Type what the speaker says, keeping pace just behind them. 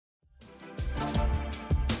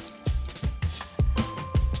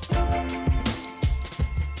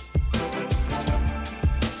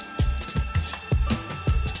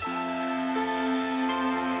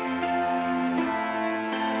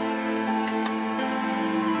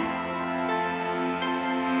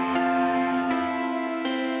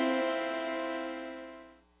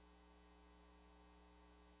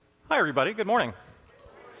everybody. Good morning.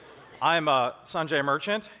 I'm Sanjay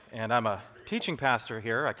Merchant, and I'm a teaching pastor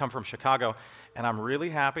here. I come from Chicago, and I'm really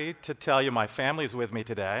happy to tell you my family's with me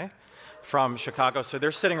today from Chicago. So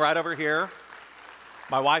they're sitting right over here.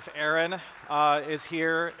 My wife, Erin, is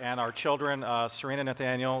here, and our children, Serena,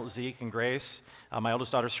 Nathaniel, Zeke, and Grace. My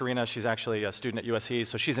oldest daughter, Serena, she's actually a student at USC,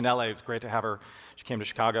 so she's in LA. It's great to have her. She came to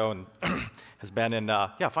Chicago and has been in,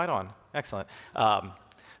 fight on. Excellent.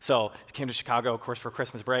 So she came to Chicago, of course, for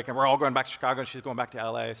Christmas break, and we're all going back to Chicago, and she's going back to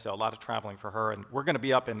LA, so a lot of traveling for her. And we're going to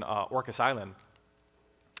be up in Orcas Island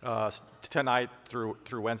tonight through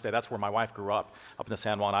Wednesday. That's where my wife grew up in the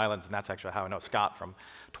San Juan Islands, and that's actually how I know Scott from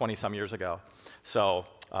 20-some years ago. So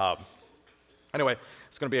anyway,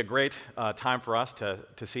 it's going to be a great time for us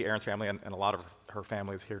to see Erin's family, and a lot of her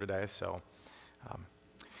family is here today. So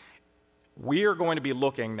we are going to be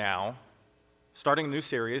looking now, starting a new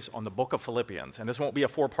series on the book of Philippians. And this won't be a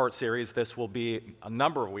 4-part series. This will be a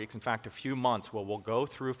number of weeks, in fact, a few months, where we'll go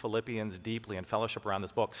through Philippians deeply and fellowship around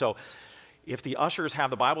this book. So if the ushers have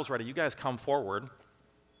the Bibles ready, you guys come forward.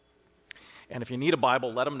 And if you need a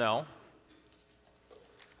Bible, let them know.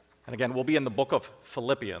 And again, we'll be in the book of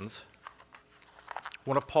Philippians,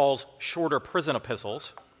 one of Paul's shorter prison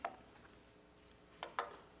epistles.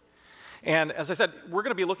 And as I said, we're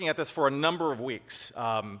going to be looking at this for a number of weeks.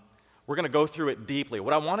 We're going to go through it deeply.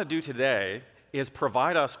 What I want to do today is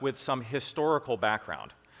provide us with some historical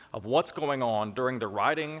background of what's going on during the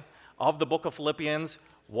writing of the book of Philippians.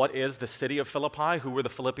 What is the city of Philippi? Who were the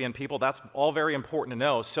Philippian people? That's all very important to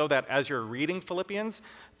know, so that as you're reading Philippians,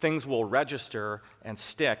 things will register and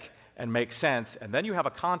stick and make sense. And then you have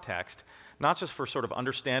a context, not just for sort of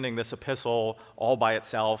understanding this epistle all by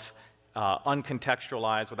itself,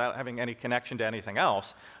 uncontextualized, without having any connection to anything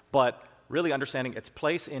else, but really understanding its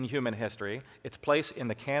place in human history, its place in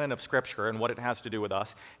the canon of Scripture and what it has to do with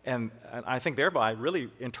us, and I think thereby really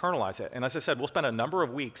internalize it. And as I said, we'll spend a number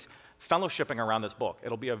of weeks fellowshipping around this book.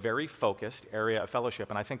 It'll be a very focused area of fellowship,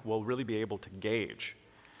 and I think we'll really be able to gauge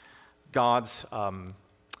God's,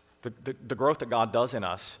 the growth that God does in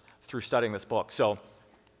us through studying this book. So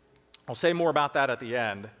I'll say more about that at the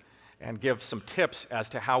end and give some tips as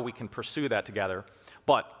to how we can pursue that together.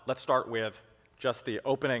 But let's start with just the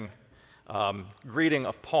opening greeting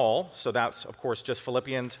of Paul. So that's, of course, just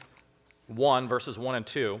Philippians 1, verses 1 and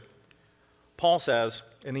 2. Paul says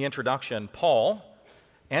in the introduction, Paul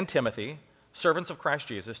and Timothy, servants of Christ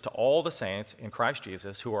Jesus, to all the saints in Christ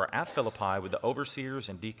Jesus who are at Philippi with the overseers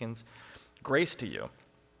and deacons, grace to you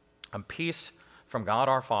and peace from God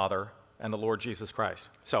our Father and the Lord Jesus Christ.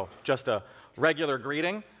 So just a regular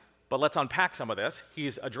greeting, but let's unpack some of this.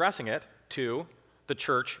 He's addressing it to the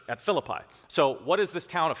church at Philippi. So what is this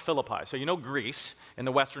town of Philippi? So you know Greece in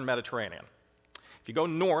the Western Mediterranean. If you go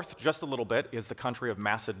north just a little bit is the country of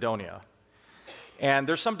Macedonia. And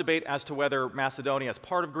there's some debate as to whether Macedonia is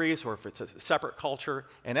part of Greece or if it's a separate culture.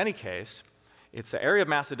 In any case, it's the area of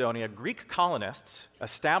Macedonia. Greek colonists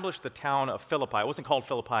established the town of Philippi. It wasn't called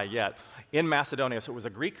Philippi yet, in Macedonia. So it was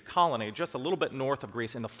a Greek colony just a little bit north of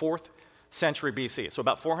Greece in the 4th century BC. So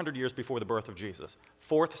about 400 years before the birth of Jesus.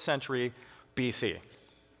 4th century BC.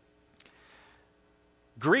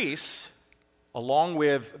 Greece, along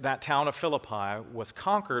with that town of Philippi, was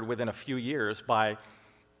conquered within a few years by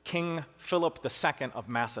King Philip II of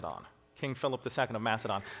Macedon. King Philip II of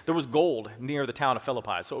Macedon. There was gold near the town of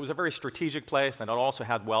Philippi, so it was a very strategic place, and it also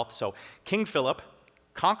had wealth. So King Philip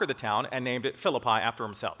conquered the town and named it Philippi after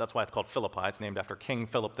himself. That's why it's called Philippi. It's named after King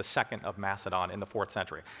Philip II of Macedon in the 4th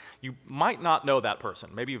century. You might not know that person.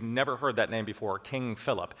 Maybe you've never heard that name before, King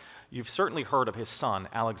Philip. You've certainly heard of his son,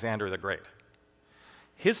 Alexander the Great.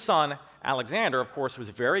 His son, Alexander, of course, was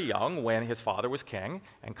very young when his father was king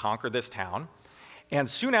and conquered this town. And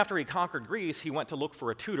soon after he conquered Greece, he went to look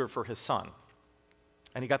for a tutor for his son.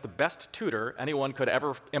 And he got the best tutor anyone could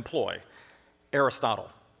ever employ, Aristotle.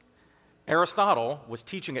 Aristotle was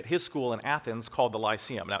teaching at his school in Athens called the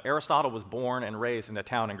Lyceum. Now, Aristotle was born and raised in a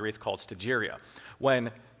town in Greece called Stagira.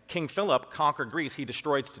 When King Philip conquered Greece, he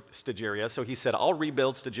destroyed Stagira, so he said, I'll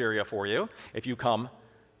rebuild Stagira for you if you come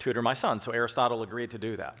tutor my son. So Aristotle agreed to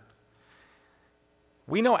do that.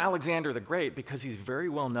 We know Alexander the Great because he's very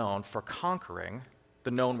well known for conquering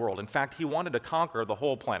the known world. In fact, he wanted to conquer the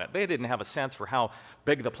whole planet. They didn't have a sense for how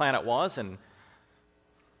big the planet was and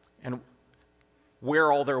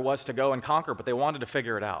where all there was to go and conquer, but they wanted to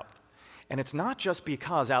figure it out. And it's not just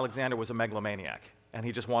because Alexander was a megalomaniac and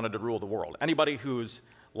he just wanted to rule the world. Anybody who's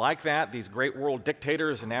like that, these great world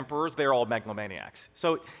dictators and emperors, they're all megalomaniacs.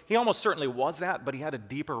 So he almost certainly was that, but he had a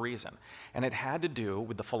deeper reason. And it had to do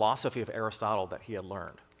with the philosophy of Aristotle that he had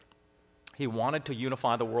learned. He wanted to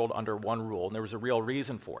unify the world under one rule, and there was a real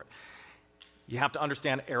reason for it. you have to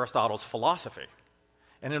understand Aristotle's philosophy.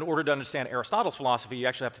 And in order to understand Aristotle's philosophy, you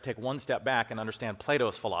actually have to take one step back and understand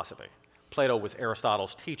Plato's philosophy. Plato was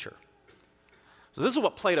Aristotle's teacher. So this is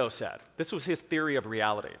what Plato said. This was his theory of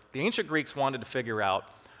reality. The ancient Greeks wanted to figure out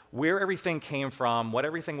where everything came from, what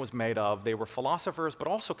everything was made of. They were philosophers, but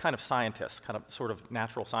also kind of scientists, kind of sort of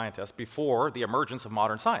natural scientists before the emergence of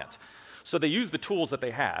modern science. So they used the tools that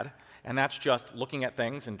they had, and that's just looking at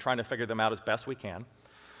things and trying to figure them out as best we can.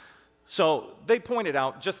 So they pointed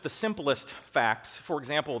out just the simplest facts. For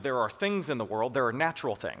example, there are things in the world, there are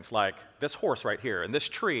natural things, like this horse right here, and this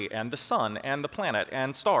tree, and the sun, and the planet,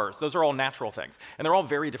 and stars. Those are all natural things. And they're all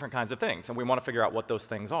very different kinds of things, and we want to figure out what those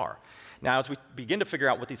things are. Now, as we begin to figure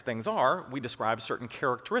out what these things are, we describe certain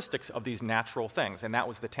characteristics of these natural things, and that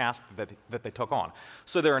was the task that they took on.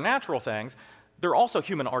 So there are natural things. There are also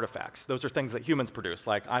human artifacts. Those are things that humans produce,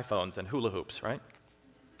 like iPhones and hula hoops, right?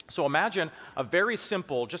 So imagine a very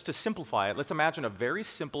simple, just to simplify it, let's imagine a very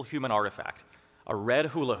simple human artifact, a red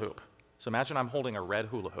hula hoop. So imagine I'm holding a red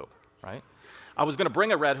hula hoop, right? I was going to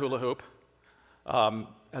bring a red hula hoop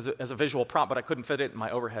as a visual prop, but I couldn't fit it in my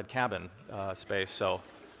overhead cabin space. So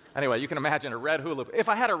anyway, you can imagine a red hula hoop. If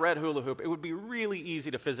I had a red hula hoop, it would be really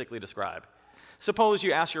easy to physically describe. Suppose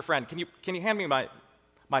you ask your friend, can you hand me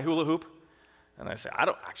my hula hoop? And they say, I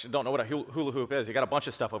don't know what a hula hoop is. You got a bunch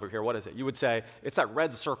of stuff over here. What is it? You would say, it's that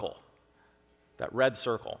red circle. That red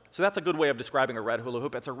circle. So that's a good way of describing a red hula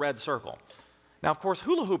hoop. It's a red circle. Now, of course,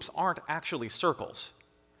 hula hoops aren't actually circles.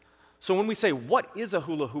 So when we say, what is a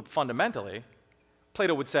hula hoop fundamentally,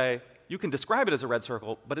 Plato would say, you can describe it as a red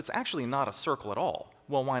circle, but it's actually not a circle at all.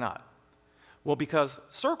 Well, why not? Well, because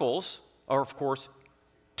circles are, of course,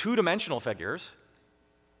 two-dimensional figures,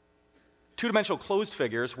 two-dimensional closed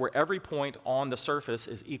figures where every point on the surface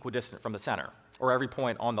is equidistant from the center, or every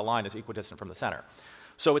point on the line is equidistant from the center.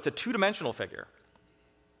 So it's a two-dimensional figure.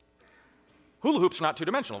 Hula hoops are not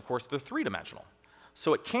two-dimensional, of course, they're three-dimensional.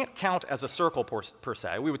 So it can't count as a circle per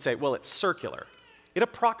se. We would say, well, it's circular. It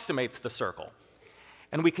approximates the circle.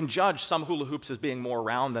 And we can judge some hula hoops as being more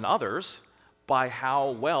round than others by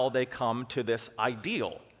how well they come to this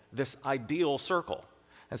ideal circle.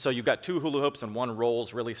 And so you've got two hula hoops and one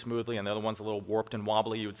rolls really smoothly and the other one's a little warped and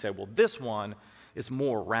wobbly. You would say, well, this one is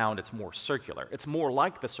more round, it's more circular. It's more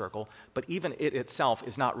like the circle, but even it itself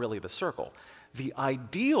is not really the circle. The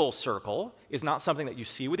ideal circle is not something that you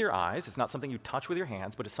see with your eyes, it's not something you touch with your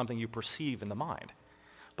hands, but it's something you perceive in the mind.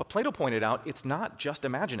 But Plato pointed out it's not just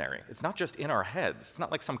imaginary, it's not just in our heads, it's not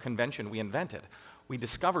like some convention we invented. We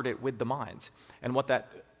discovered it with the minds. And what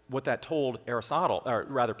that told Aristotle, or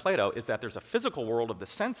rather Plato, is that there's a physical world of the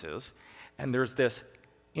senses, and there's this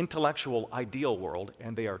intellectual ideal world,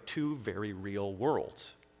 and they are two very real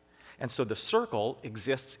worlds. And so the circle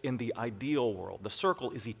exists in the ideal world. The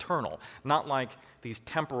circle is eternal, not like these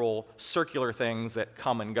temporal circular things that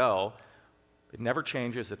come and go. It never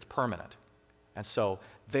changes, it's permanent. And so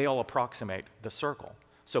they all approximate the circle.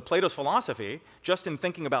 So Plato's philosophy, just in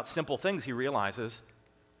thinking about simple things, he realizes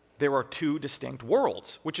there are two distinct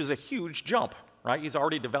worlds, which is a huge jump, right? He's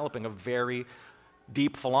already developing a very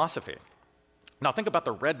deep philosophy. Now think about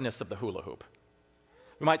the redness of the hula hoop.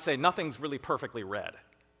 We might say nothing's really perfectly red.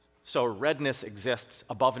 So redness exists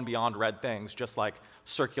above and beyond red things, just like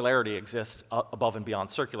circularity exists above and beyond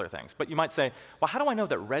circular things. But you might say, well, how do I know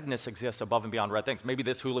that redness exists above and beyond red things? Maybe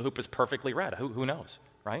this hula hoop is perfectly red. Who knows,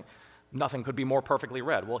 right? Nothing could be more perfectly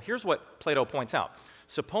red. Well, here's what Plato points out.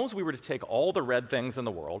 Suppose we were to take all the red things in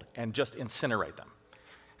the world and just incinerate them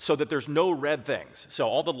so that there's no red things. So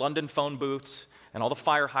all the London phone booths and all the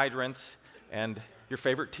fire hydrants and your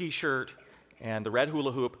favorite t-shirt and the red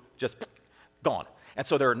hula hoop, just gone. And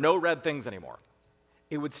so there are no red things anymore.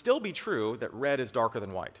 It would still be true that red is darker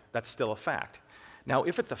than white. That's still a fact. Now,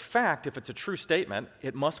 if it's a fact, if it's a true statement,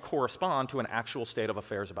 it must correspond to an actual state of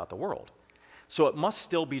affairs about the world. So it must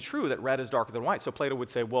still be true that red is darker than white. So Plato would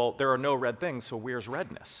say, well, there are no red things, so where's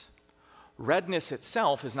redness? Redness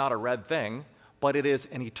itself is not a red thing, but it is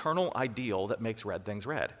an eternal ideal that makes red things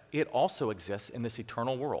red. It also exists in this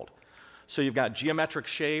eternal world. So you've got geometric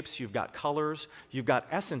shapes, you've got colors, you've got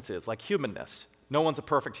essences like humanness. No one's a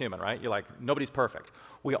perfect human, right? You're like, nobody's perfect.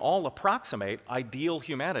 We all approximate ideal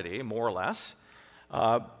humanity, more or less,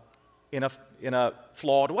 in a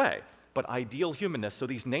flawed way. But ideal humanness, so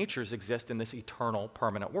these natures exist in this eternal,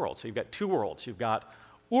 permanent world. So you've got two worlds. You've got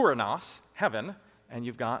Uranos, heaven, and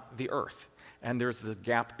you've got the earth. And there's this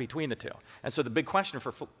gap between the two. And so the big question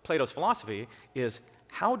for Plato's philosophy is,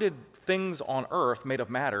 how did things on earth made of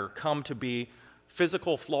matter come to be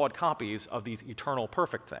physical, flawed copies of these eternal,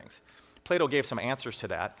 perfect things? Plato gave some answers to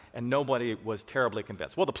that, and nobody was terribly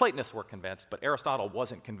convinced. Well, the Platonists were convinced, but Aristotle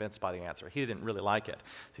wasn't convinced by the answer. He didn't really like it.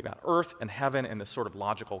 So you got earth and heaven and this sort of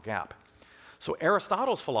logical gap. So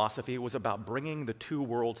Aristotle's philosophy was about bringing the two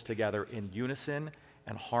worlds together in unison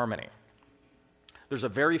and harmony. There's a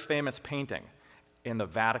very famous painting in the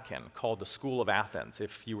Vatican called the School of Athens.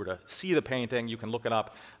 If you were to see the painting, you can look it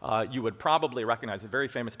up. You would probably recognize a very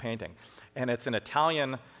famous painting. And it's an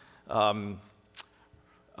Italian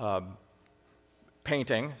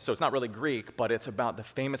painting, so it's not really Greek, but it's about the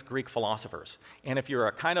famous Greek philosophers. And if you're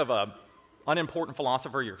a kind of a unimportant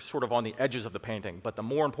philosopher, you're sort of on the edges of the painting, but the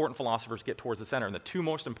more important philosophers get towards the center, and the two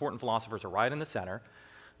most important philosophers are right in the center.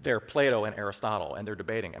 They're Plato and Aristotle, and they're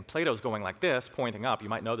debating. And Plato's going like this, pointing up. You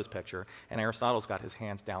might know this picture. And Aristotle's got his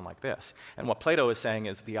hands down like this. And what Plato is saying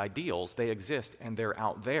is the ideals, they exist, and they're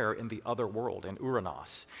out there in the other world, in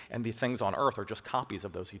Uranos. And the things on earth are just copies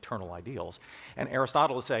of those eternal ideals. And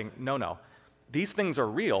Aristotle is saying, no. These things are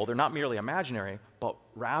real. They're not merely imaginary, but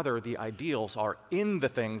rather the ideals are in the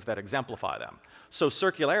things that exemplify them. So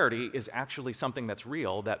circularity is actually something that's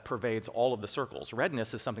real that pervades all of the circles.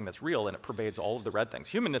 Redness is something that's real and it pervades all of the red things.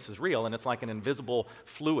 Humanness is real and it's like an invisible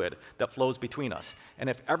fluid that flows between us. And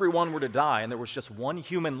if everyone were to die and there was just one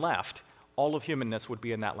human left, all of humanness would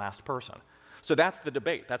be in that last person. So that's the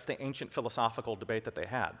debate. That's the ancient philosophical debate that they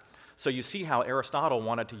had. So you see how Aristotle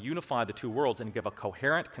wanted to unify the two worlds and give a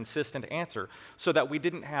coherent, consistent answer so that we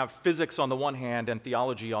didn't have physics on the one hand and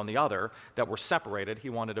theology on the other that were separated. He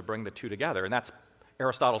wanted to bring the two together, and that's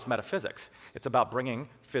Aristotle's metaphysics. It's about bringing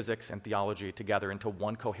physics and theology together into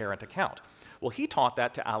one coherent account. Well, he taught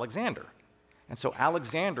that to Alexander. And so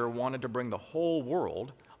Alexander wanted to bring the whole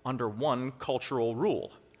world under one cultural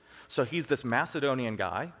rule. So he's this Macedonian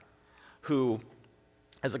guy who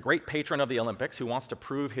is a great patron of the Olympics, who wants to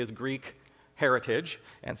prove his Greek heritage,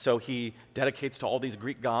 and so he dedicates to all these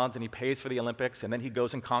Greek gods, and he pays for the Olympics, and then he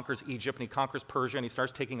goes and conquers Egypt, and he conquers Persia, and he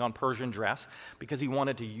starts taking on Persian dress because he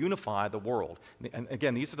wanted to unify the world. And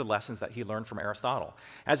again, these are the lessons that he learned from Aristotle.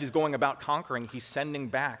 As he's going about conquering, he's sending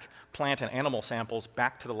back plant and animal samples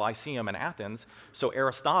back to the Lyceum in Athens, so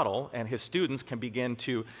Aristotle and his students can begin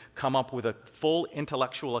to come up with a full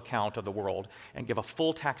intellectual account of the world and give a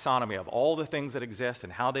full taxonomy of all the things that exist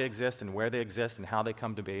and how they exist and where they exist and how they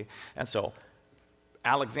come to be. And so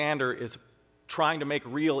Alexander is trying to make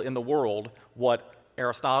real in the world what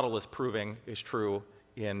Aristotle is proving is true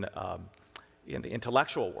in the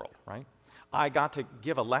intellectual world, right? I got to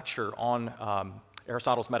give a lecture on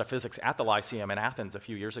Aristotle's metaphysics at the Lyceum in Athens a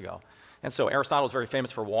few years ago. And so Aristotle is very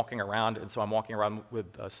famous for walking around, and so I'm walking around with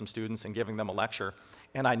some students and giving them a lecture.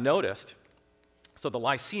 And I noticed, so the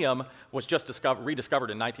Lyceum was just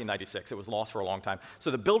rediscovered in 1996. It was lost for a long time.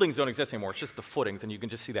 So the buildings don't exist anymore. It's just the footings, and you can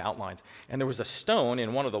just see the outlines. And there was a stone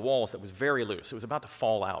in one of the walls that was very loose. It was about to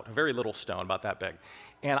fall out, a very little stone, about that big.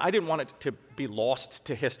 And I didn't want it to be lost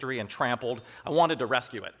to history and trampled. I wanted to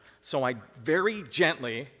rescue it. So I very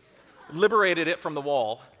gently liberated it from the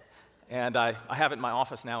wall, and I have it in my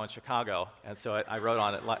office now in Chicago. And so I wrote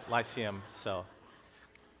on it, Lyceum, so...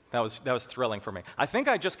 That was thrilling for me. I think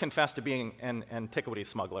I just confessed to being an antiquity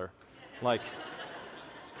smuggler, kind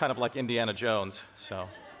of like Indiana Jones. So,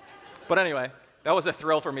 but anyway, that was a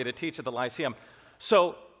thrill for me to teach at the Lyceum.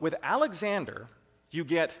 So with Alexander, you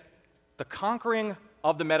get the conquering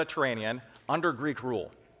of the Mediterranean under Greek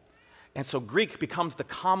rule. And so Greek becomes the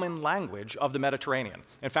common language of the Mediterranean.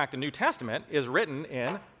 In fact, the New Testament is written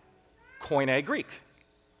in Koine Greek.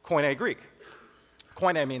 Koine Greek.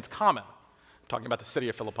 Koine means common. Talking about the city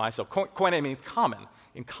of Philippi, so koine means common,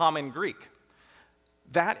 in common Greek.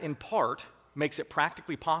 That, in part, makes it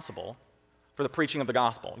practically possible for the preaching of the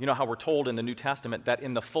gospel. You know how we're told in the New Testament that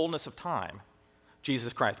in the fullness of time,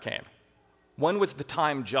 Jesus Christ came. When was the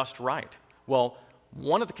time just right? Well,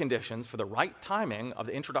 one of the conditions for the right timing of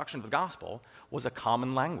the introduction of the gospel was a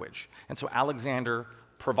common language. And so Alexander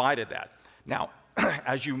provided that. Now,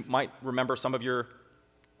 as you might remember some of your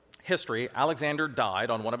history, Alexander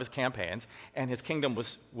died on one of his campaigns, and his kingdom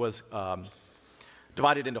was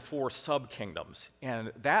divided into 4 sub-kingdoms.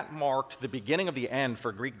 And that marked the beginning of the end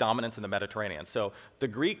for Greek dominance in the Mediterranean. So the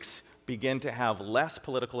Greeks begin to have less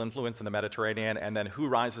political influence in the Mediterranean, and then who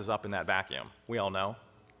rises up in that vacuum? We all know.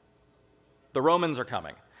 The Romans are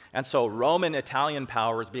coming. And so Roman Italian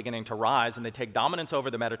power is beginning to rise, and they take dominance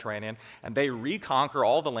over the Mediterranean, and they reconquer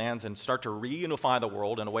all the lands and start to reunify the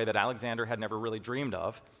world in a way that Alexander had never really dreamed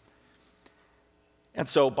of. And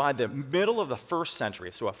so by the middle of the 1st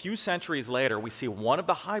century, so a few centuries later, we see one of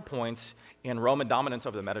the high points in Roman dominance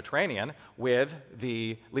over the Mediterranean with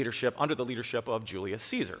the leadership, under the leadership of Julius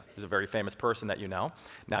Caesar, who's a very famous person that you know.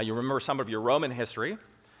 Now, you remember some of your Roman history.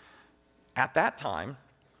 At that time,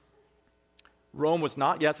 Rome was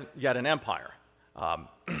not yet an empire,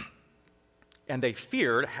 and they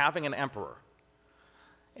feared having an emperor.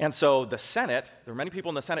 And so the Senate, there were many people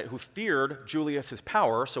in the Senate who feared Julius's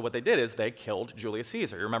power, so what they did is they killed Julius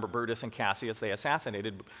Caesar. You remember Brutus and Cassius, they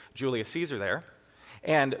assassinated Julius Caesar there.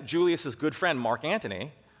 And Julius's good friend, Mark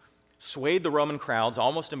Antony, swayed the Roman crowds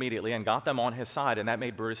almost immediately and got them on his side, and that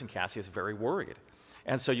made Brutus and Cassius very worried.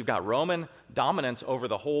 And so you've got Roman dominance over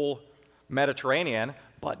the whole Mediterranean,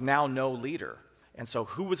 but now no leader. And so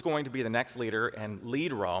who was going to be the next leader and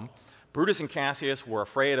lead Rome? Brutus and Cassius were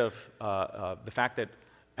afraid of the fact that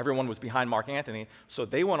everyone was behind Mark Antony, so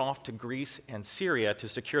they went off to Greece and Syria to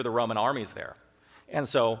secure the Roman armies there. And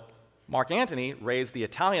so Mark Antony raised the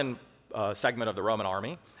Italian segment of the Roman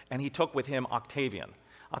army, and he took with him Octavian.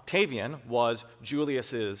 Octavian was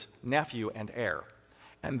Julius's nephew and heir.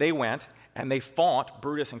 And they went and they fought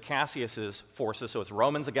Brutus and Cassius's forces, so it's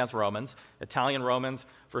Romans against Romans, Italian Romans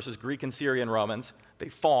versus Greek and Syrian Romans. They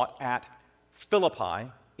fought at Philippi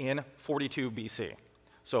in 42 BC.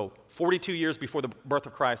 So 42 years before the birth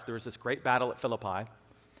of Christ, there was this great battle at Philippi.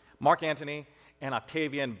 Mark Antony and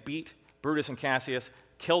Octavian beat Brutus and Cassius,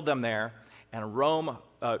 killed them there, and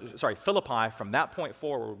Philippi from that point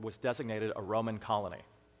forward was designated a Roman colony.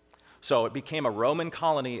 So it became a Roman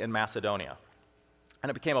colony in Macedonia. And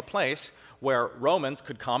it became a place where Romans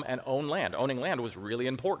could come and own land. Owning land was really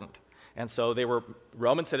important. And so they were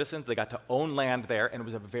Roman citizens, they got to own land there, and it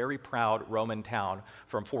was a very proud Roman town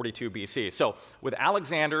from 42 BC. So with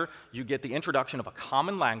Alexander, you get the introduction of a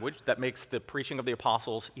common language that makes the preaching of the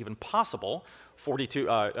apostles even possible,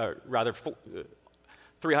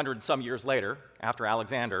 300 and some years later, after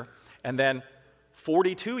Alexander. And then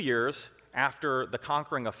 42 years after the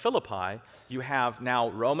conquering of Philippi, you have now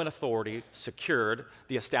Roman authority secured,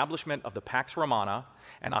 the establishment of the Pax Romana,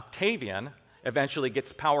 and Octavian eventually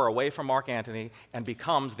gets power away from Mark Antony and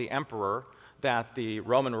becomes the emperor that the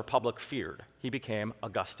Roman Republic feared. He became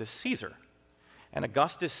Augustus Caesar. And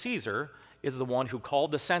Augustus Caesar is the one who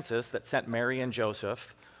called the census that sent Mary and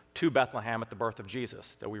Joseph to Bethlehem at the birth of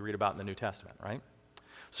Jesus that we read about in the New Testament, right?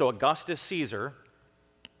 So Augustus Caesar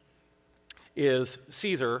is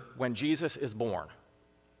Caesar when Jesus is born.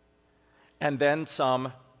 And then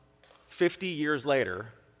some 50 years later,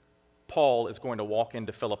 Paul is going to walk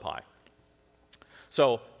into Philippi.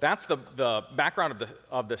 So that's the background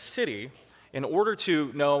of the city. In order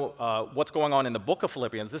to know what's going on in the book of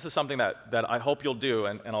Philippians, this is something that I hope you'll do,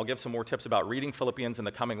 and I'll give some more tips about reading Philippians in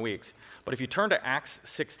the coming weeks. But if you turn to Acts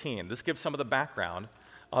 16, this gives some of the background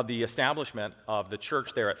of the establishment of the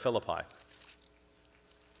church there at Philippi.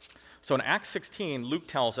 So in Acts 16, Luke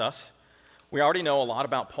tells us, we already know a lot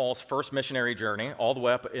about Paul's first missionary journey, all the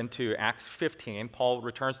way up into Acts 15. Paul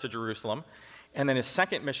returns to Jerusalem. And then his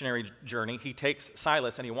second missionary journey, he takes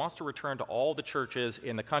Silas and he wants to return to all the churches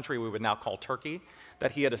in the country we would now call Turkey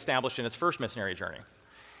that he had established in his first missionary journey.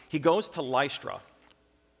 He goes to Lystra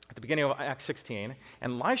at the beginning of Acts 16,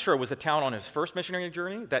 and Lystra was a town on his first missionary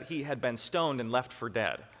journey that he had been stoned and left for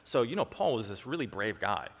dead. So, Paul was this really brave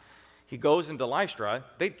guy. He goes into Lystra.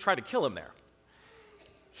 They tried to kill him there.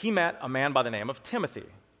 He met a man by the name of Timothy.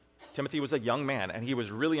 Timothy was a young man, and he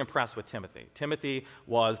was really impressed with Timothy. Timothy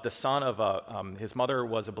was the son of his mother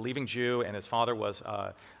was a believing Jew, and his father was,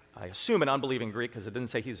 I assume, an unbelieving Greek, because it didn't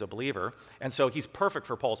say he's a believer. And so he's perfect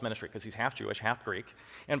for Paul's ministry, because he's half Jewish, half Greek,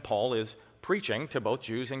 and Paul is preaching to both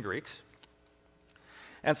Jews and Greeks.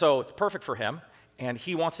 And so it's perfect for him, and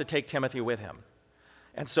he wants to take Timothy with him.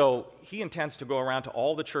 And so he intends to go around to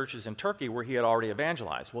all the churches in Turkey where he had already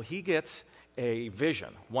evangelized. Well, he gets a vision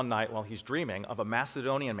one night while he's dreaming of a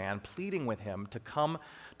Macedonian man pleading with him to come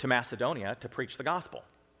to Macedonia to preach the gospel.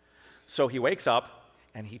 So he wakes up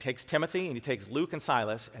and he takes Timothy and he takes Luke and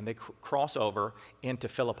Silas and they cross over into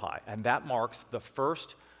Philippi. And that marks the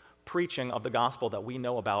first preaching of the gospel that we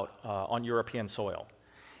know about on European soil.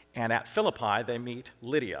 And at Philippi, they meet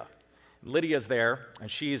Lydia. Lydia's there,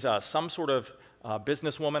 and she's some sort of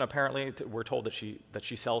businesswoman. Apparently, we're told that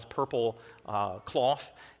she sells purple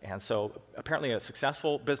cloth, and so apparently a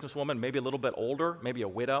successful businesswoman, maybe a little bit older, maybe a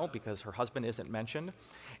widow because her husband isn't mentioned.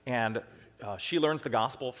 And she learns the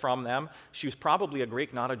gospel from them. She was probably a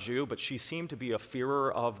Greek, not a Jew, but she seemed to be a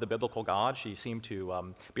fearer of the biblical God. She seemed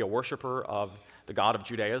to be a worshiper of the God of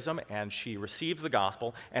Judaism, and she receives the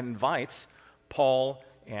gospel and invites Paul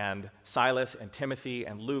and Silas and Timothy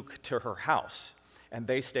and Luke to her house. And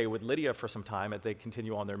they stay with Lydia for some time as they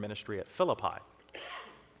continue on their ministry at Philippi.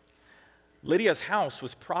 Lydia's house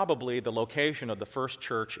was probably the location of the first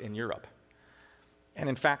church in Europe. And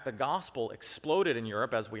in fact, the gospel exploded in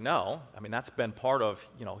Europe, as we know. I mean, that's been part of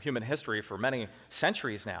human history for many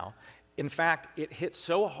centuries now. In fact, it hit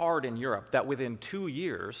so hard in Europe that within 2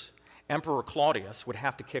 years, Emperor Claudius would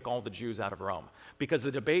have to kick all the Jews out of Rome because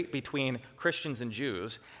the debate between Christians and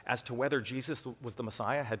Jews as to whether Jesus was the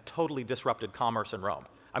Messiah had totally disrupted commerce in Rome.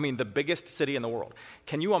 I mean, the biggest city in the world.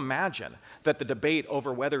 Can you imagine that the debate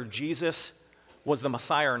over whether Jesus was the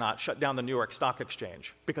Messiah or not shut down the New York Stock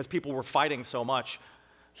Exchange because people were fighting so much?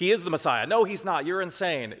 He is the Messiah. No, he's not. You're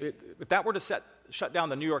insane. If that were to shut down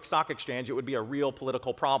the New York Stock Exchange, it would be a real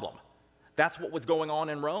political problem. That's what was going on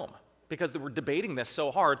in Rome because they were debating this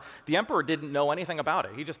so hard. The emperor didn't know anything about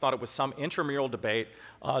it. He just thought it was some intramural debate,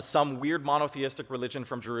 some weird monotheistic religion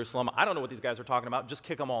from Jerusalem. I don't know what these guys are talking about. Just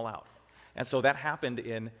kick them all out. And so that happened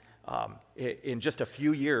in just a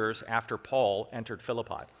few years after Paul entered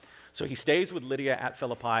Philippi. So he stays with Lydia at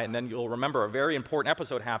Philippi, and then you'll remember a very important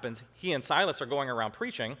episode happens. He and Silas are going around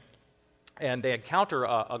preaching, and they encounter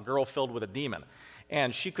a girl filled with a demon.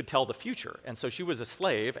 And she could tell the future. And so she was a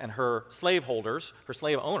slave, and her slave owners,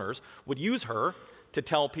 would use her to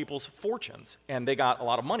tell people's fortunes. And they got a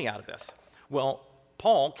lot of money out of this. Well,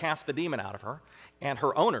 Paul cast the demon out of her, and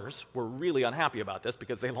her owners were really unhappy about this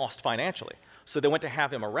because they lost financially. So they went to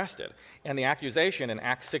have him arrested. And the accusation in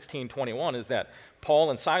Acts 16:21 is that Paul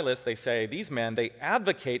and Silas, they say, these men, they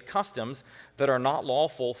advocate customs that are not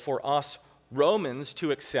lawful for us Romans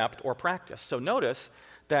to accept or practice. So notice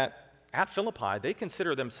that at Philippi, they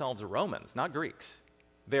consider themselves Romans, not Greeks.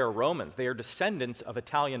 They are Romans. They are descendants of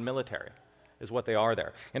Italian military, is what they are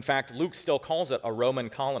there. In fact, Luke still calls it a Roman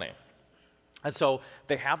colony. And so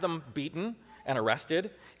they have them beaten and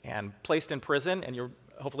arrested and placed in prison. And you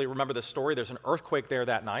hopefully remember this story. There's an earthquake there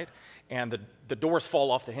that night, and the doors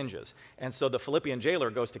fall off the hinges. And so the Philippian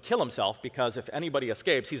jailer goes to kill himself because if anybody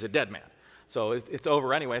escapes, he's a dead man. So it's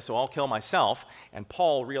over anyway, so I'll kill myself. And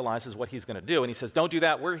Paul realizes what he's going to do, and he says, don't do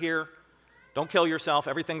that. We're here. Don't kill yourself.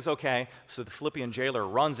 Everything's okay. So the Philippian jailer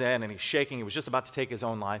runs in, and he's shaking. He was just about to take his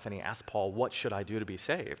own life, and he asks Paul, what should I do to be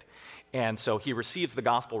saved? And so he receives the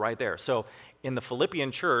gospel right there. So in the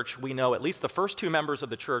Philippian church, we know at least the first two members of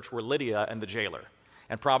the church were Lydia and the jailer,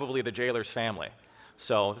 and probably the jailer's family.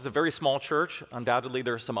 So it's a very small church. Undoubtedly,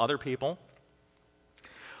 there are some other people.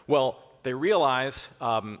 Well, they realize,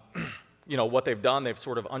 what they've done. They've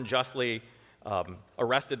sort of unjustly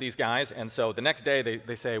arrested these guys, and so the next day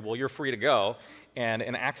they say, well, you're free to go. And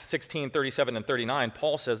in Acts 16:37 and 39,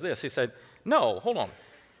 Paul says this. He said, no, hold on.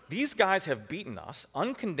 These guys have beaten us,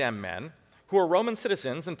 uncondemned men, who are Roman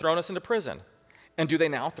citizens, and thrown us into prison. And do they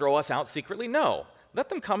now throw us out secretly? No. Let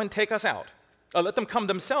them come and take us out. Let them come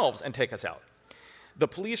themselves and take us out. The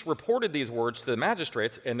police reported these words to the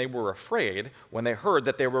magistrates, and they were afraid when they heard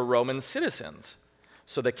that they were Roman citizens.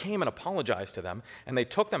 So they came and apologized to them, and they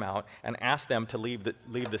took them out and asked them to leave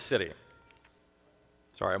the city.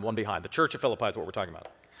 Sorry, I'm one behind. The church of Philippi is what we're talking about.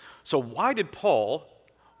 So why did Paul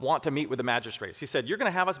want to meet with the magistrates? He said, you're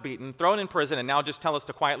going to have us beaten, thrown in prison, and now just tell us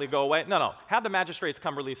to quietly go away? No. Have the magistrates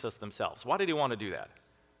come release us themselves. Why did he want to do that?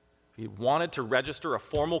 He wanted to register a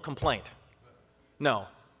formal complaint. No.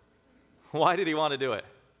 Why did he want to do it?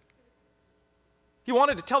 He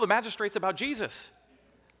wanted to tell the magistrates about Jesus.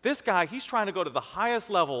 This guy, he's trying to go to the highest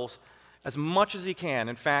levels as much as he can.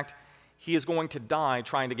 In fact, he is going to die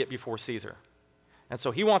trying to get before Caesar. And so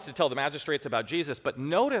he wants to tell the magistrates about Jesus, but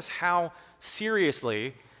notice how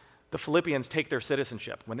seriously the Philippians take their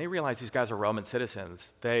citizenship. When they realize these guys are Roman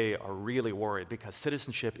citizens, they are really worried because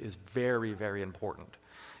citizenship is very, very important.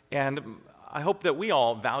 And I hope that we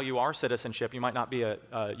all value our citizenship. You might not be a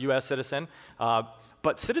U.S. citizen,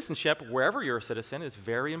 but citizenship, wherever you're a citizen, is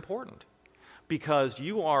very important because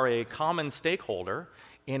you are a common stakeholder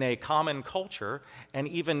in a common culture, and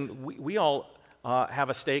even we all have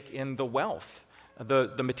a stake in the wealth,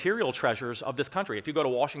 the material treasures of this country. If you go to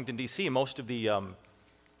Washington, D.C., most of the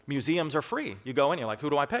museums are free. You go in, you're like, who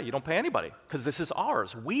do I pay? You don't pay anybody because this is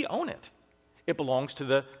ours. We own it. It belongs to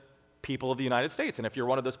the people of the United States. And if you're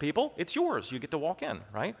one of those people, it's yours. You get to walk in,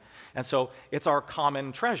 right? And so it's our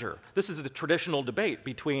common treasure. This is the traditional debate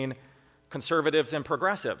between conservatives and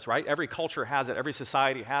progressives, right? Every culture has it. Every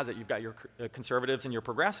society has it. You've got your conservatives and your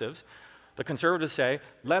progressives. The conservatives say,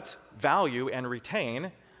 let's value and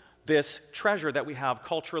retain this treasure that we have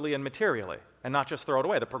culturally and materially and not just throw it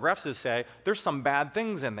away. The progressives say, there's some bad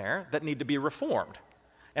things in there that need to be reformed.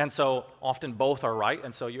 And so often both are right.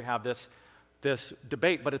 And so you have this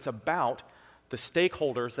debate, but it's about the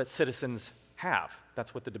stakeholders that citizens have.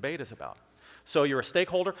 That's what the debate is about. So you're a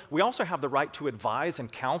stakeholder. We also have the right to advise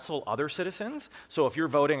and counsel other citizens. So if you're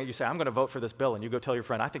voting and you say, I'm going to vote for this bill, and you go tell your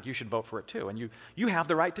friend, I think you should vote for it too. And you have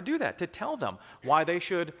the right to do that, to tell them why they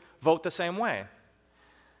should vote the same way.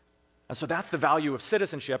 And so that's the value of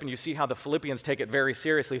citizenship, and you see how the Philippians take it very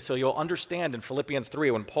seriously. So you'll understand in Philippians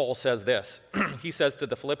 3 when Paul says this. He says to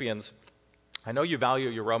the Philippians, I know you value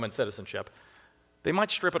your Roman citizenship. They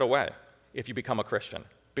might strip it away if you become a Christian,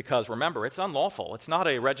 because remember, it's unlawful. It's not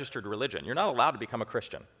a registered religion. You're not allowed to become a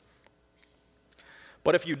Christian.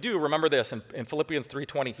 But if you do, remember this, in Philippians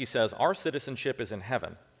 3:20, he says, our citizenship is in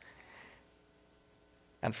heaven,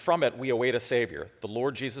 and from it we await a Savior, the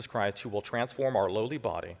Lord Jesus Christ, who will transform our lowly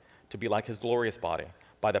body to be like his glorious body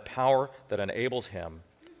by the power that enables him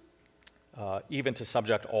even to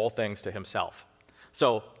subject all things to himself.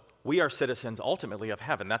 So we are citizens ultimately of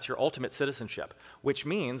heaven. That's your ultimate citizenship, which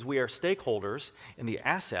means we are stakeholders in the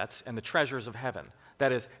assets and the treasures of heaven.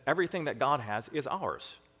 That is, everything that God has is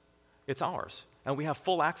ours. It's ours. And we have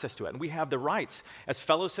full access to it. And we have the rights as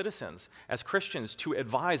fellow citizens, as Christians, to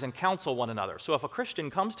advise and counsel one another. So if a Christian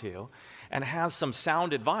comes to you and has some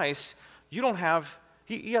sound advice, you don't have,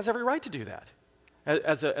 he has every right to do that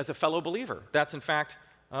as a fellow believer. That's, in fact,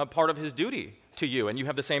 part of his duty to you, and you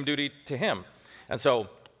have the same duty to him. And so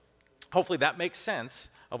hopefully that makes sense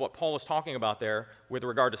of what Paul is talking about there with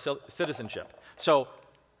regard to citizenship. So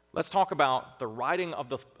let's talk about the writing of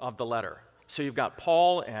the letter. So you've got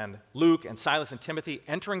Paul and Luke and Silas and Timothy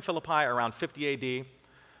entering Philippi around 50 AD.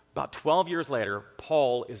 About 12 years later,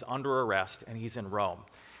 Paul is under arrest and he's in Rome.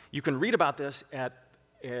 You can read about this at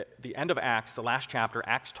the end of Acts, the last chapter,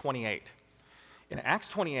 Acts 28. In Acts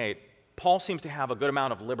 28, Paul seems to have a good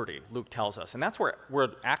amount of liberty, Luke tells us, and that's where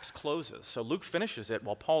Acts closes. So Luke finishes it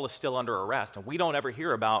while Paul is still under arrest, and we don't ever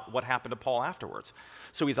hear about what happened to Paul afterwards.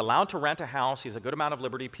 So he's allowed to rent a house, he has a good amount of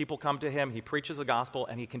liberty, people come to him, he preaches the gospel,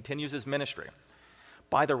 and he continues his ministry.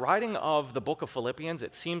 By the writing of the book of Philippians,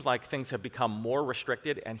 it seems like things have become more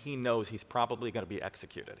restricted, and he knows he's probably going to be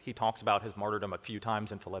executed. He talks about his martyrdom a few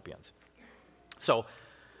times in Philippians. So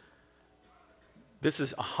this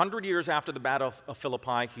is 100 years after the Battle of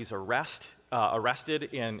Philippi. He's arrested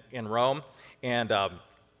in Rome, and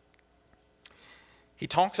he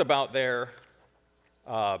talks about their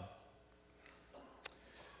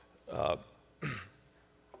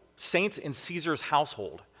saints in Caesar's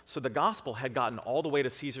household. So the gospel had gotten all the way to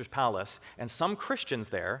Caesar's palace, and some Christians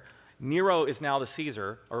there, Nero is now the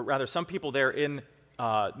Caesar, or rather some people there in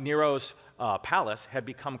Nero's palace had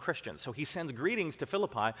become Christians. So he sends greetings to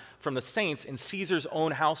Philippi from the saints in Caesar's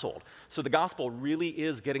own household. So the gospel really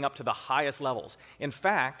is getting up to the highest levels. In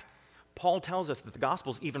fact, Paul tells us that the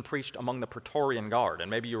gospel is even preached among the Praetorian Guard, and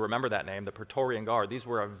maybe you remember that name, the Praetorian Guard. These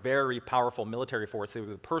were a very powerful military force. They were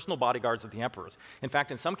the personal bodyguards of the emperors. In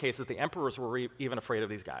fact, in some cases, the emperors were even afraid of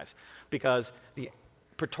these guys because the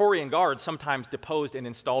Praetorian Guard sometimes deposed and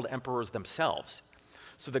installed emperors themselves.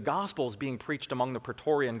 So the gospel is being preached among the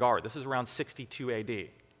Praetorian Guard. This is around 62 AD.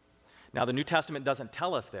 Now, the New Testament doesn't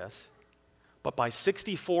tell us this, but by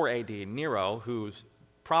 64 AD, Nero, who's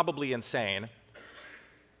probably insane,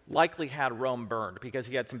 likely had Rome burned because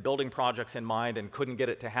he had some building projects in mind and couldn't get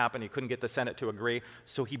it to happen. He couldn't get the Senate to agree.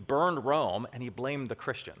 So he burned Rome and he blamed the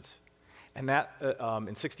Christians. And that,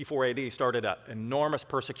 in 64 AD, started an enormous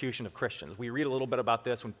persecution of Christians. We read a little bit about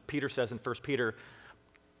this when Peter says in 1 Peter,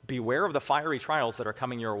 beware of the fiery trials that are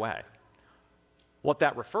coming your way. What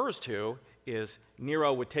that refers to is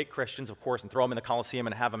Nero would take Christians, of course, and throw them in the Colosseum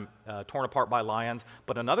and have them torn apart by lions.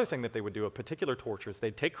 But another thing that they would do, a particular torture, is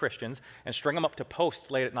they'd take Christians and string them up to posts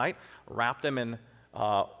late at night, wrap them in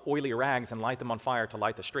oily rags, and light them on fire to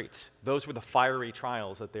light the streets. Those were the fiery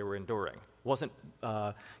trials that they were enduring. It wasn't,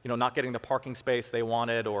 not getting the parking space they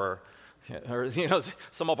wanted or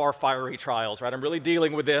some of our fiery trials, right? I'm really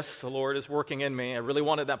dealing with this. The Lord is working in me. I really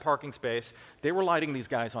wanted that parking space. They were lighting these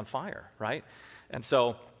guys on fire, right? And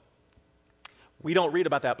so we don't read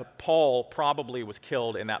about that, but Paul probably was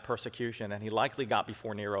killed in that persecution, and he likely got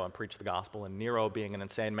before Nero and preached the gospel, and Nero, being an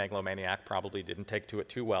insane megalomaniac, probably didn't take to it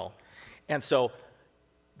too well. And so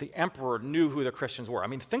the emperor knew who the Christians were. I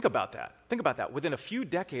mean, think about that. Think about that. Within a few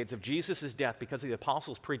decades of Jesus' death, because of the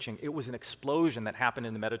apostles' preaching, it was an explosion that happened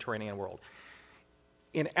in the Mediterranean world.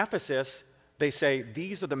 In Ephesus, they say,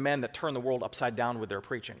 these are the men that turn the world upside down with their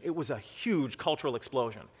preaching. It was a huge cultural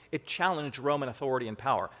explosion. It challenged Roman authority and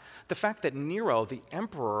power. The fact that Nero, the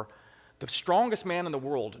emperor, the strongest man in the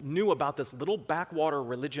world, knew about this little backwater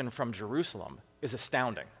religion from Jerusalem is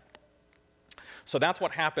astounding. So that's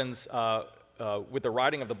what happens with the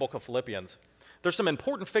writing of the book of Philippians. There's some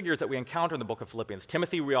important figures that we encounter in the book of Philippians.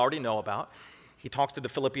 Timothy, we already know about. He talks to the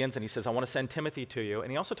Philippians and he says, I want to send Timothy to you.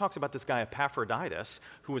 And he also talks about this guy Epaphroditus,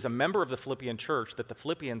 who was a member of the Philippian church that the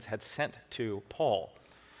Philippians had sent to Paul.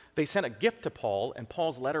 They sent a gift to Paul, and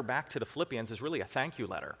Paul's letter back to the Philippians is really a thank you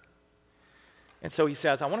letter. And so he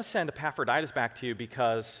says, I want to send Epaphroditus back to you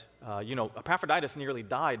because Epaphroditus nearly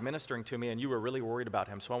died ministering to me, and you were really worried about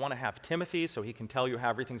him. So I want to have Timothy so he can tell you how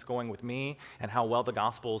everything's going with me and how well the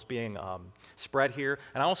gospel is being spread here.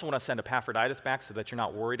 And I also want to send Epaphroditus back so that you're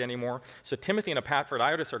not worried anymore. So Timothy and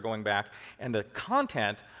Epaphroditus are going back, and the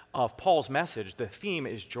content of Paul's message, the theme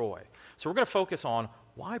is joy. So we're going to focus on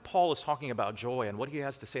why Paul is talking about joy and what he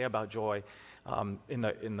has to say about joy in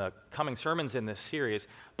the coming sermons in this series.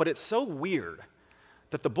 But it's so weird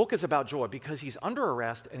that the book is about joy because he's under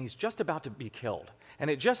arrest and he's just about to be killed. And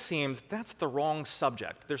it just seems that's the wrong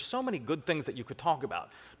subject. There's so many good things that you could talk about.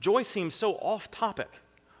 Joy seems so off topic.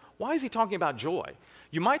 Why is he talking about joy?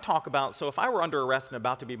 You might talk about, so if I were under arrest and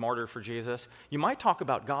about to be martyred for Jesus, you might talk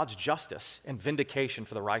about God's justice and vindication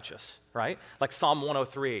for the righteous, right? Like Psalm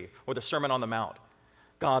 103 or the Sermon on the Mount.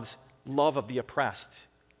 God's love of the oppressed.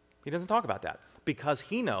 He doesn't talk about that because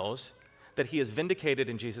he knows that he is vindicated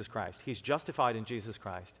in Jesus Christ. He's justified in Jesus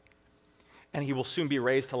Christ. And he will soon be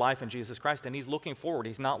raised to life in Jesus Christ. And he's looking forward.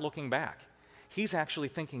 He's not looking back. He's actually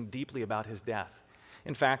thinking deeply about his death.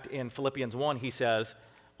 In fact, in Philippians 1, he says,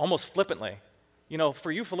 almost flippantly,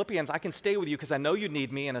 for you Philippians, I can stay with you because I know you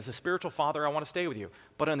need me, and as a spiritual father, I want to stay with you.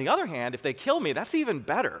 But on the other hand, if they kill me, that's even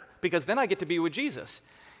better because then I get to be with Jesus.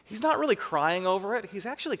 He's not really crying over it. He's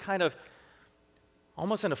actually kind of,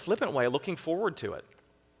 almost in a flippant way, looking forward to it.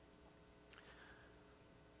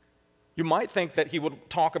 You might think that he would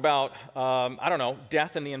talk about,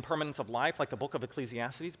 death and the impermanence of life, like the book of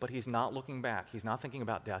Ecclesiastes, but he's not looking back. He's not thinking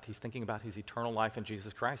about death. He's thinking about his eternal life in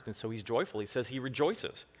Jesus Christ, and so he's joyful. He says he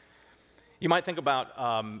rejoices. You might think about,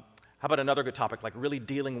 how about another good topic, like really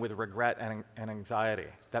dealing with regret and anxiety.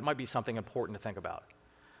 That might be something important to think about.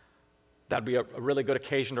 That'd be a really good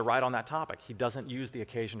occasion to write on that topic. He doesn't use the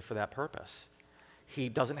occasion for that purpose. He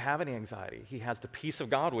doesn't have any anxiety. He has the peace of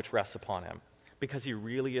God which rests upon him, because he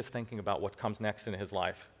really is thinking about what comes next in his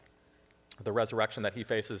life, the resurrection that he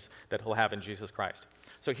faces, that he'll have in Jesus Christ.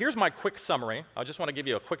 So here's my quick summary. I just want to give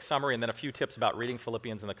you a quick summary and then a few tips about reading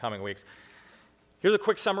Philippians in the coming weeks. Here's a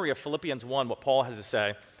quick summary of Philippians 1, what Paul has to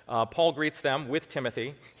say. Paul greets them with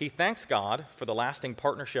Timothy. He thanks God for the lasting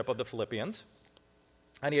partnership of the Philippians,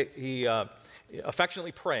 and he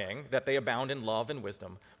affectionately praying that they abound in love and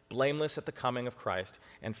wisdom, blameless at the coming of Christ,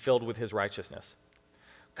 and filled with his righteousness.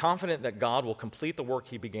 Confident that God will complete the work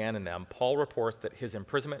he began in them, Paul reports that his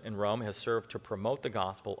imprisonment in Rome has served to promote the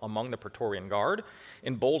gospel among the Praetorian Guard,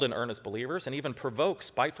 embolden earnest believers, and even provoke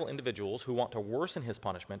spiteful individuals who want to worsen his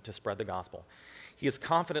punishment to spread the gospel. He is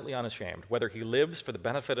confidently unashamed, whether he lives for the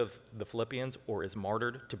benefit of the Philippians or is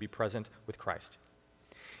martyred to be present with Christ.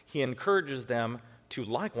 He encourages them to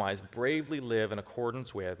likewise bravely live in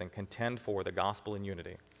accordance with and contend for the gospel in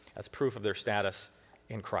unity, as proof of their status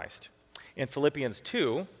in Christ. In Philippians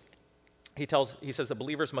 2, he says that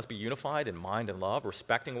believers must be unified in mind and love,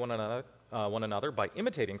 respecting one another by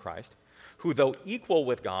imitating Christ, who, though equal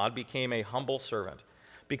with God, became a humble servant.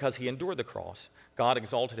 Because he endured the cross, God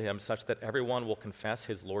exalted him such that everyone will confess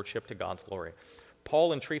his lordship to God's glory.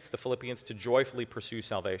 Paul entreats the Philippians to joyfully pursue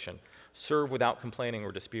salvation, serve without complaining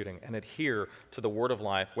or disputing, and adhere to the word of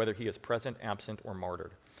life, whether he is present, absent, or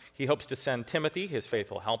martyred. He hopes to send Timothy, his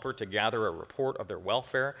faithful helper, to gather a report of their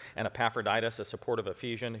welfare, and Epaphroditus, a supportive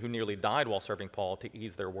Ephesian, who nearly died while serving Paul, to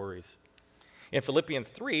ease their worries. In Philippians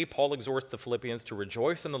 3, Paul exhorts the Philippians to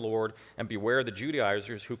rejoice in the Lord and beware the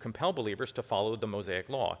Judaizers who compel believers to follow the Mosaic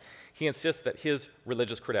law. He insists that his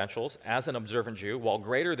religious credentials as an observant Jew, while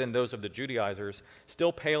greater than those of the Judaizers,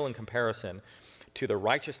 still pale in comparison to the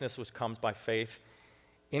righteousness which comes by faith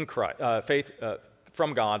in Christ,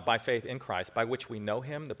 from God by faith in Christ, by which we know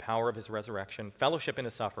him, the power of his resurrection, fellowship in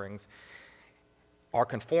his sufferings, are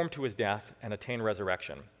conformed to his death, and attain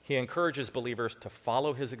resurrection. He encourages believers to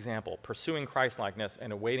follow his example, pursuing Christ-likeness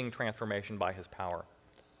and awaiting transformation by his power.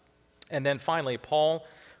 And then finally, Paul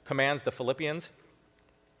commands the Philippians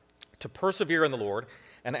to persevere in the Lord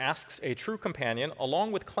and asks a true companion,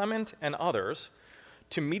 along with Clement and others,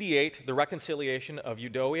 to mediate the reconciliation of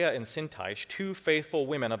Euodia and Syntyche, two faithful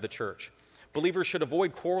women of the church. Believers should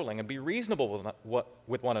avoid quarreling and be reasonable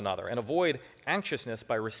with one another, and avoid anxiousness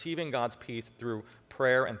by receiving God's peace through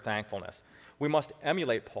prayer and thankfulness. We must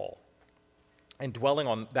emulate Paul in dwelling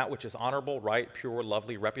on that which is honorable, right, pure,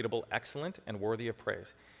 lovely, reputable, excellent, and worthy of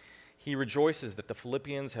praise. He rejoices that the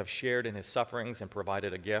Philippians have shared in his sufferings and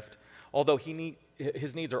provided a gift. Although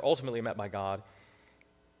his needs are ultimately met by God,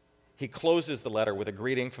 he closes the letter with a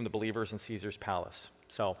greeting from the believers in Caesar's palace.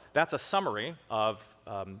 So that's a summary of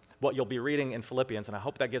what you'll be reading in Philippians, and I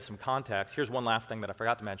hope that gives some context. Here's one last thing that I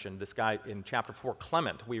forgot to mention. This guy in chapter 4,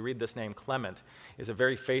 Clement, we read this name Clement, is a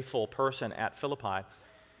very faithful person at Philippi.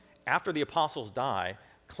 After the apostles die,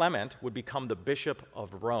 Clement would become the Bishop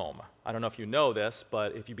of Rome. I don't know if you know this,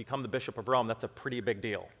 but if you become the Bishop of Rome, that's a pretty big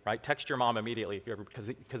deal, right? Text your mom immediately if you ever,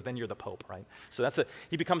 because then you're the Pope, right? So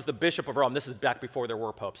he becomes the Bishop of Rome. This is back before there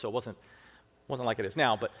were popes, so it wasn't like it is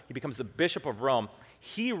now, but he becomes the Bishop of Rome.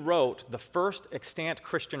 He wrote the first extant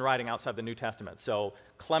Christian writing outside the New Testament. So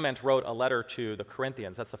Clement wrote a letter to the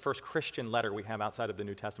Corinthians. That's the first Christian letter we have outside of the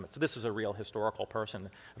New Testament. So this is a real historical person,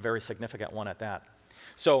 a very significant one at that.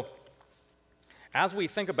 So as we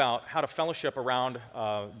think about how to fellowship around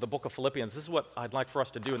the book of Philippians, this is what I'd like for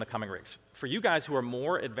us to do in the coming weeks. For you guys who are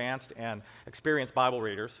more advanced and experienced Bible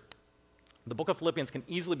readers, the book of Philippians can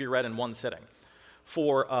easily be read in one sitting.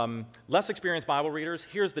 For less experienced Bible readers,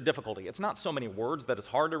 here's the difficulty. It's not so many words that it's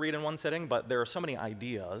hard to read in one sitting, but there are so many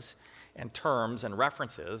ideas and terms and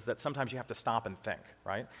references that sometimes you have to stop and think,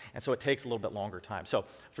 right? And so it takes a little bit longer time. So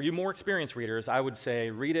for you more experienced readers, I would say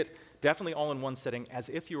read it definitely all in one sitting as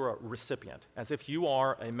if you were a recipient, as if you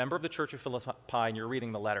are a member of the Church of Philippi and you're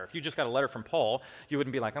reading the letter. If you just got a letter from Paul, you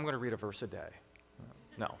wouldn't be like, I'm going to read a verse a day.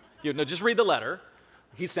 No. Just read the letter.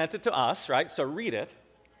 He sent it to us, right? So read it.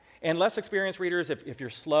 And less experienced readers, if you're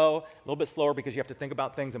slow, a little bit slower because you have to think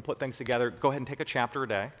about things and put things together, go ahead and take a chapter a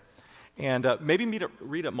day. And maybe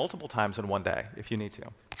read it multiple times in one day if you need to.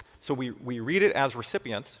 So we read it as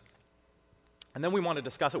recipients, and then we want to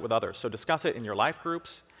discuss it with others. So discuss it in your life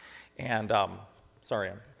groups. And,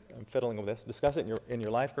 sorry, I'm fiddling with this. Discuss it in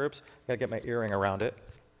your life groups. I've got to get my earring around it.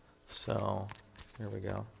 So here we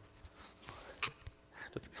go.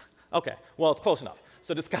 Okay, well, it's close enough.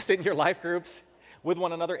 So discuss it in your life groups with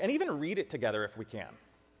one another, and even read it together if we can.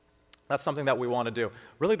 That's something that we want to do.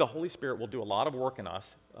 Really, the Holy Spirit will do a lot of work in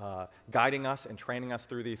us, guiding us and training us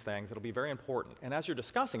through these things. It'll be very important. And as you're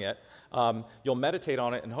discussing it, you'll meditate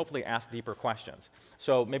on it and hopefully ask deeper questions.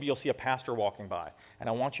 So maybe you'll see a pastor walking by, and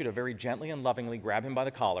I want you to very gently and lovingly grab him by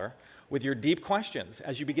the collar with your deep questions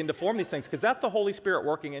as you begin to form these things, because that's the Holy Spirit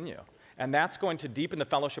working in you. And that's going to deepen the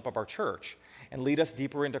fellowship of our church and lead us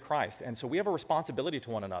deeper into Christ. And so we have a responsibility to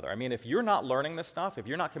one another. I mean, if you're not learning this stuff, if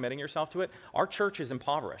you're not committing yourself to it, our church is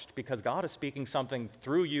impoverished because God is speaking something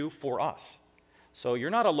through you for us. So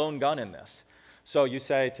you're not a lone gun in this. So you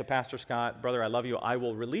say to Pastor Scott, brother, I love you. I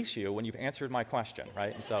will release you when you've answered my question,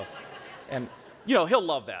 right? And so, he'll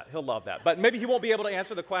love that. He'll love that. But maybe he won't be able to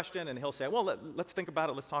answer the question, and he'll say, well, let's think about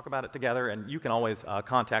it. Let's talk about it together, and you can always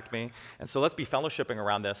contact me. And so let's be fellowshipping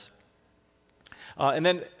around this. And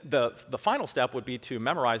then the final step would be to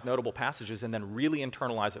memorize notable passages and then really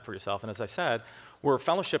internalize it for yourself. And as I said, we're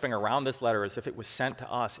fellowshipping around this letter as if it was sent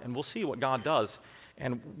to us, and we'll see what God does.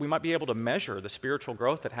 And we might be able to measure the spiritual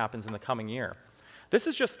growth that happens in the coming year. This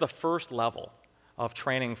is just the first level of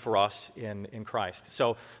training for us in Christ.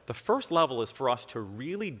 So the first level is for us to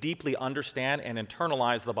really deeply understand and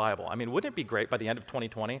internalize the Bible. I mean, wouldn't it be great by the end of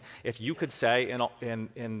 2020 if you could say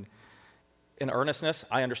in earnestness,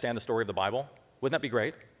 I understand the story of the Bible? Wouldn't that be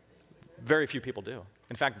great? Very few people do.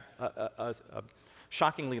 In fact, a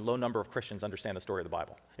shockingly low number of Christians understand the story of the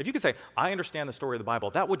Bible. If you could say, I understand the story of the Bible,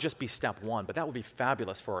 that would just be step one, but that would be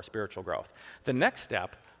fabulous for our spiritual growth. The next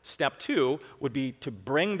step, step two, would be to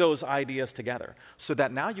bring those ideas together so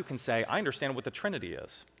that now you can say, I understand what the Trinity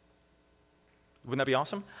is. Wouldn't that be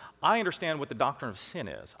awesome? I understand what the doctrine of sin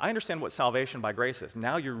is. I understand what salvation by grace is.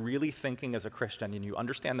 Now you're really thinking as a Christian and you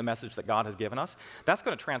understand the message that God has given us. That's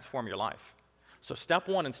going to transform your life. So step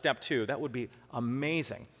one and step two, that would be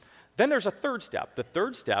amazing. Then there's a third step. The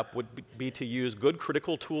third step would be to use good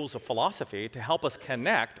critical tools of philosophy to help us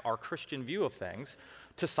connect our Christian view of things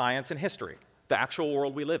to science and history, the actual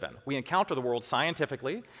world we live in. We encounter the world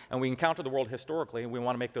scientifically, and we encounter the world historically, and we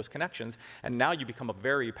want to make those connections, and now you become a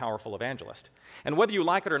very powerful evangelist. And whether you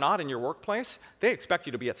like it or not in your workplace, they expect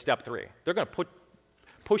you to be at step three. They're going to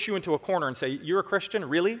push you into a corner and say, you're a Christian?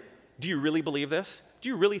 Really? Do you really believe this? Do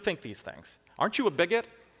you really think these things? Aren't you a bigot?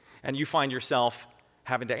 And you find yourself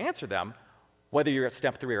having to answer them whether you're at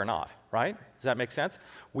step three or not, right? Does that make sense?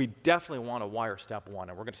 We definitely want to wire step one,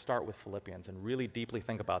 and we're going to start with Philippians and really deeply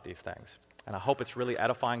think about these things. And I hope it's really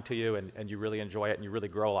edifying to you and you really enjoy it and you really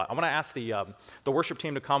grow a lot. I want to ask the worship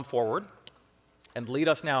team to come forward and lead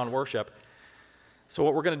us now in worship. So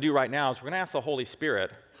what we're going to do right now is we're going to ask the Holy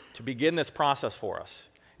Spirit to begin this process for us.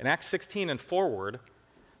 In Acts 16 and forward,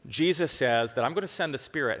 Jesus says that I'm going to send the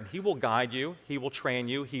Spirit, and He will guide you, He will train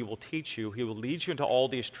you, He will teach you, He will lead you into all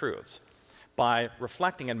these truths by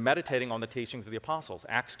reflecting and meditating on the teachings of the apostles.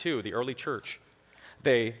 Acts 2, the early church,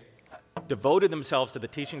 they devoted themselves to the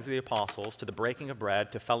teachings of the apostles, to the breaking of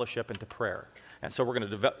bread, to fellowship, and to prayer. And so we're going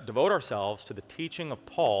to devote ourselves to the teaching of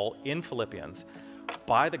Paul in Philippians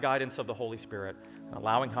by the guidance of the Holy Spirit and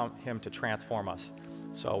allowing Him to transform us.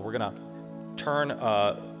 So we're going to turn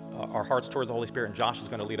our hearts towards the Holy Spirit, and Josh is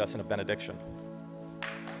going to lead us in a benediction.